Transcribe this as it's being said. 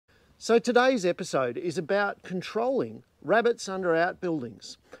So today's episode is about controlling rabbits under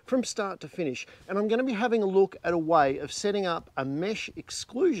outbuildings from start to finish, and I'm going to be having a look at a way of setting up a mesh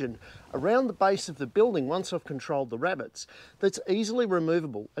exclusion around the base of the building once I've controlled the rabbits that's easily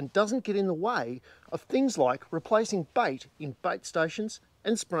removable and doesn't get in the way of things like replacing bait in bait stations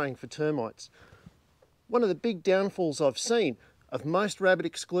and spraying for termites. One of the big downfalls I've seen of most rabbit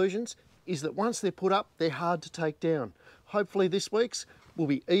exclusions is that once they're put up, they're hard to take down. Hopefully this week's will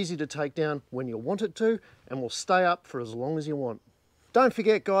be easy to take down when you want it to, and will stay up for as long as you want. Don't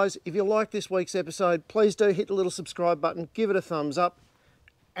forget guys, if you like this week's episode, please do hit the little subscribe button, give it a thumbs up,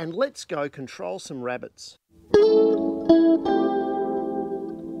 and let's go control some rabbits.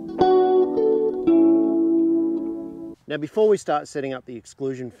 Now before we start setting up the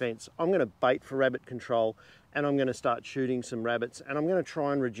exclusion fence, I'm going to bait for rabbit control and I'm going to start shooting some rabbits, and I'm going to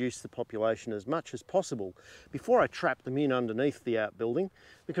try and reduce the population as much as possible before I trap them in underneath the outbuilding,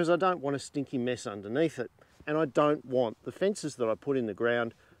 because I don't want a stinky mess underneath it, and I don't want the fences that I put in the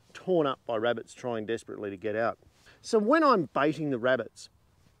ground torn up by rabbits trying desperately to get out. So when I'm baiting the rabbits,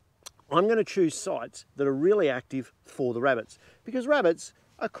 I'm going to choose sites that are really active for the rabbits, because rabbits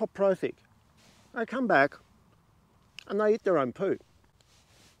are coprolific. They come back and they eat their own poo.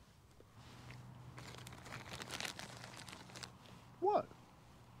 What?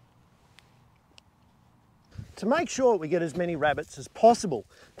 To make sure we get as many rabbits as possible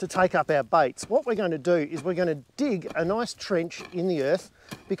to take up our baits, what we're going to do is we're going to dig a nice trench in the earth,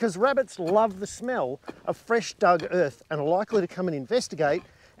 because rabbits love the smell of fresh dug earth and are likely to come and investigate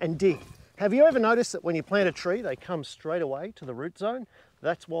and dig. Have you ever noticed that when you plant a tree, they come straight away to the root zone?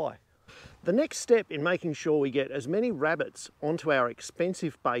 That's why. The next step in making sure we get as many rabbits onto our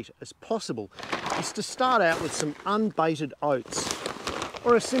expensive bait as possible is to start out with some unbaited oats,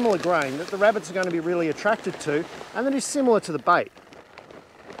 or a similar grain that the rabbits are going to be really attracted to and that is similar to the bait.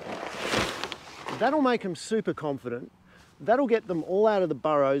 That'll make them super confident. That'll get them all out of the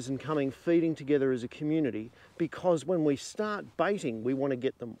burrows and coming feeding together as a community, because when we start baiting, we want to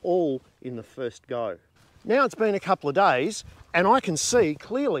get them all in the first go. Now it's been a couple of days and I can see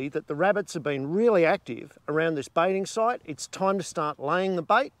clearly that the rabbits have been really active around this baiting site. It's time to start laying the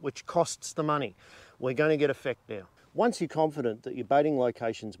bait, which costs the money. We're going to get effect now. Once you're confident that your baiting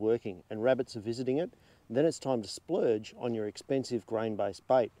location's working and rabbits are visiting it, then it's time to splurge on your expensive grain-based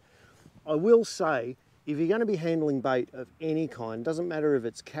bait. I will say, if you're going to be handling bait of any kind, doesn't matter if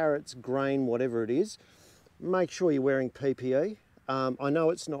it's carrots, grain, whatever it is, make sure you're wearing PPE. I know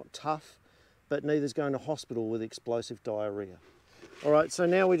it's not tough, but neither's going to hospital with explosive diarrhea. All right, so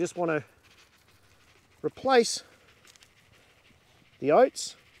now we just want to replace the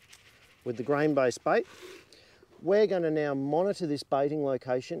oats with the grain-based bait. We're going to now monitor this baiting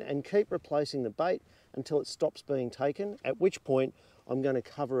location and keep replacing the bait until it stops being taken, at which point I'm going to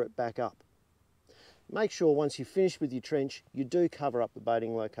cover it back up. Make sure once you've finished with your trench, you do cover up the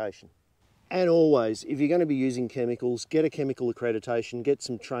baiting location. And always, if you're going to be using chemicals, get a chemical accreditation, get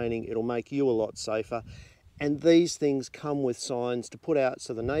some training, it'll make you a lot safer. And these things come with signs to put out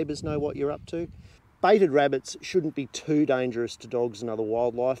so the neighbours know what you're up to. Baited rabbits shouldn't be too dangerous to dogs and other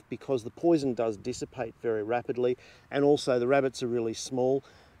wildlife, because the poison does dissipate very rapidly, and also the rabbits are really small,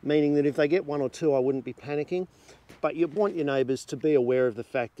 meaning that if they get one or two, I wouldn't be panicking. But you want your neighbours to be aware of the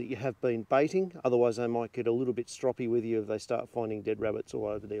fact that you have been baiting, otherwise they might get a little bit stroppy with you if they start finding dead rabbits all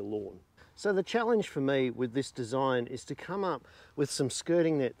over their lawn. So the challenge for me with this design is to come up with some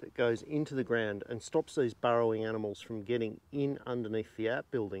skirting net that goes into the ground and stops these burrowing animals from getting in underneath the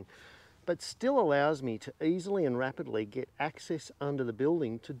outbuilding, but still allows me to easily and rapidly get access under the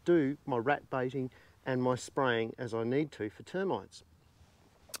building to do my rat baiting and my spraying as I need to for termites.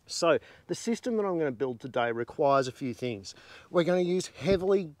 So the system that I'm going to build today requires a few things. We're going to use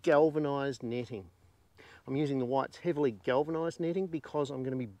heavily galvanised netting. I'm using the White's heavily galvanised netting because I'm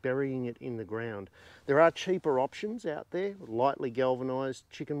going to be burying it in the ground. There are cheaper options out there, lightly galvanised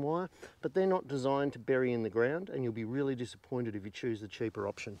chicken wire, but they're not designed to bury in the ground, and you'll be really disappointed if you choose the cheaper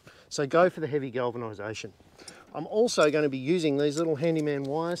option. So go for the heavy galvanisation. I'm also going to be using these little handyman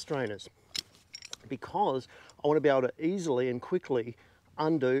wire strainers because I want to be able to easily and quickly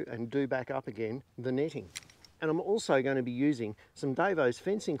undo and do back up again the netting. And I'm also going to be using some Davo's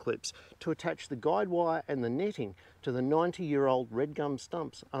fencing clips to attach the guide wire and the netting to the 90-year-old red gum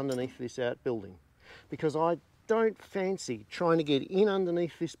stumps underneath this outbuilding, because I don't fancy trying to get in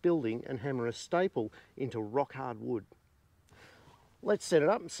underneath this building and hammer a staple into rock hard wood. Let's set it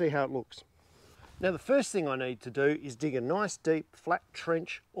up and see how it looks. Now the first thing I need to do is dig a nice deep flat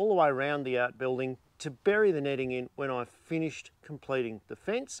trench all the way around the outbuilding to bury the netting in when I've finished completing the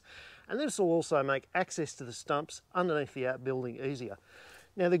fence, and this will also make access to the stumps underneath the outbuilding easier.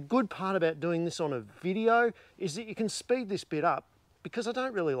 Now the good part about doing this on a video is that you can speed this bit up because I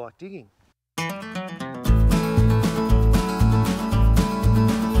don't really like digging.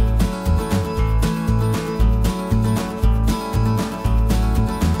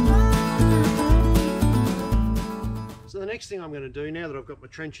 So the next thing I'm going to do now that I've got my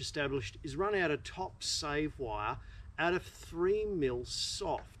trench established is run out a top save wire out of 3mm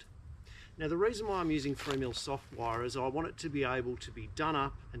soft. Now the reason why I'm using 3mm soft wire is I want it to be able to be done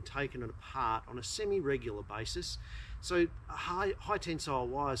up and taken apart on a semi-regular basis. So a high tensile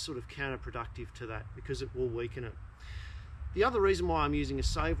wire is sort of counterproductive to that because it will weaken it. The other reason why I'm using a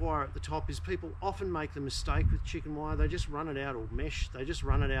save wire at the top is people often make the mistake with chicken wire. They just run it out, or mesh, they just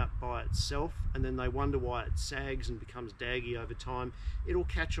run it out by itself, and then they wonder why it sags and becomes daggy over time. It'll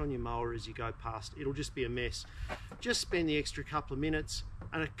catch on your mower as you go past. It'll just be a mess. Just spend the extra couple of minutes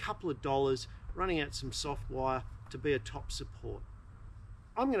and a couple of dollars running out some soft wire to be a top support.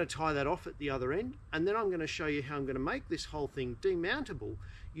 I'm going to tie that off at the other end, and then I'm going to show you how I'm going to make this whole thing demountable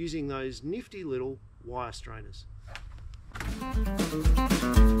using those nifty little wire strainers.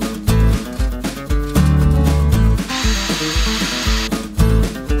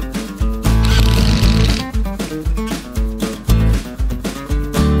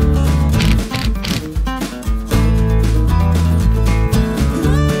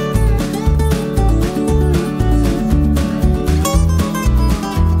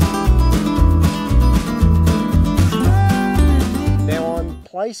 Now I'm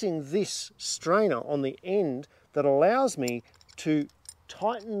placing this strainer on the end that allows me to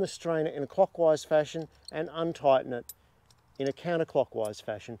tighten the strainer in a clockwise fashion and untighten it in a counterclockwise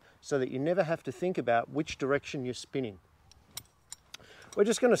fashion so that you never have to think about which direction you're spinning. We're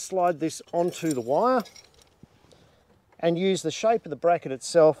just going to slide this onto the wire and use the shape of the bracket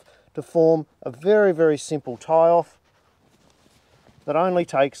itself to form a very, very simple tie-off that only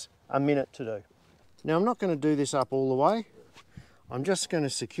takes a minute to do. Now I'm not going to do this up all the way. I'm just going to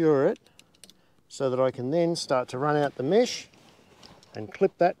secure it so that I can then start to run out the mesh and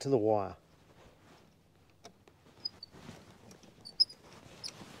clip that to the wire.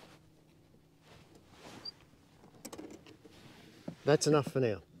 That's enough for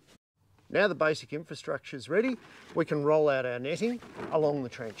now. Now the basic infrastructure is ready, we can roll out our netting along the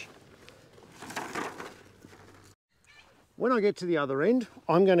trench. When I get to the other end,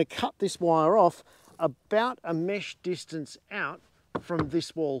 I'm going to cut this wire off about a mesh distance out from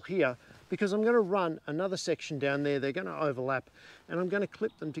this wall here, because I'm going to run another section down there. They're going to overlap, and I'm going to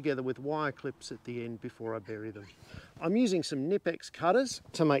clip them together with wire clips at the end before I bury them. I'm using some Nipex cutters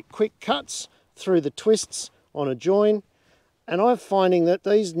to make quick cuts through the twists on a join, and I'm finding that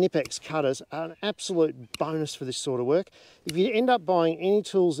these Nipex cutters are an absolute bonus for this sort of work. If you end up buying any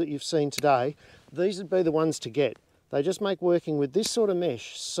tools that you've seen today, these would be the ones to get. They just make working with this sort of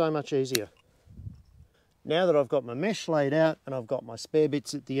mesh so much easier. Now that I've got my mesh laid out and I've got my spare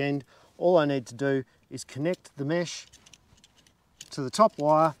bits at the end, all I need to do is connect the mesh to the top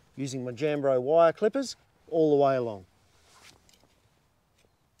wire using my Jambro wire clippers all the way along.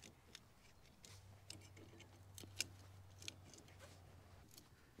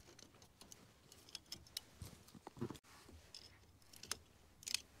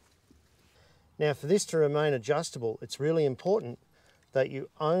 Now for this to remain adjustable, it's really important that you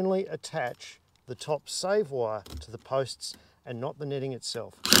only attach the top save wire to the posts and not the netting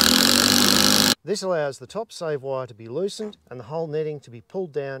itself. This allows the top save wire to be loosened and the whole netting to be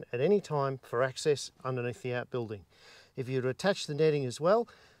pulled down at any time for access underneath the outbuilding. If you were to attach the netting as well,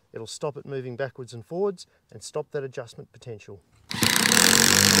 it'll stop it moving backwards and forwards and stop that adjustment potential.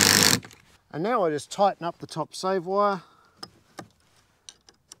 And now I just tighten up the top save wire,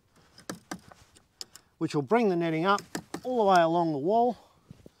 which will bring the netting up all the way along the wall.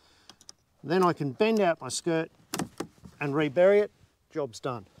 Then I can bend out my skirt and rebury it, job's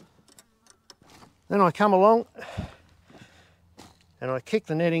done. Then I come along and I kick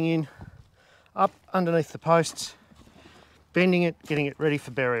the netting in up underneath the posts, bending it, getting it ready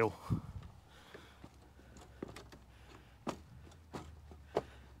for burial.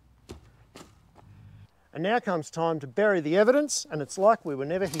 And now comes time to bury the evidence, and it's like we were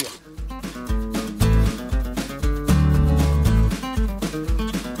never here.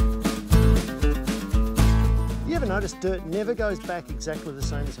 You ever notice dirt never goes back exactly the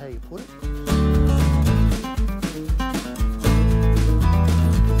same as how you put it?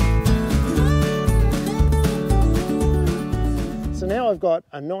 So now I've got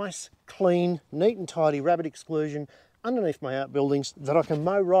a nice, clean, neat and tidy rabbit exclusion underneath my outbuildings that I can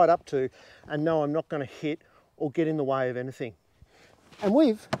mow right up to and know I'm not going to hit or get in the way of anything. And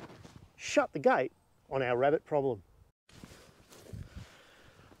we've shut the gate on our rabbit problem.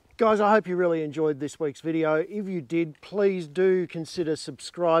 Guys, I hope you really enjoyed this week's video. If you did, please do consider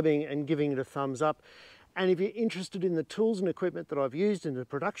subscribing and giving it a thumbs up. And if you're interested in the tools and equipment that I've used in the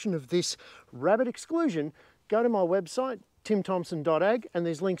production of this rabbit exclusion, go to my website, timthompson.ag, and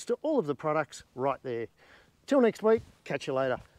there's links to all of the products right there. Till next week, catch you later.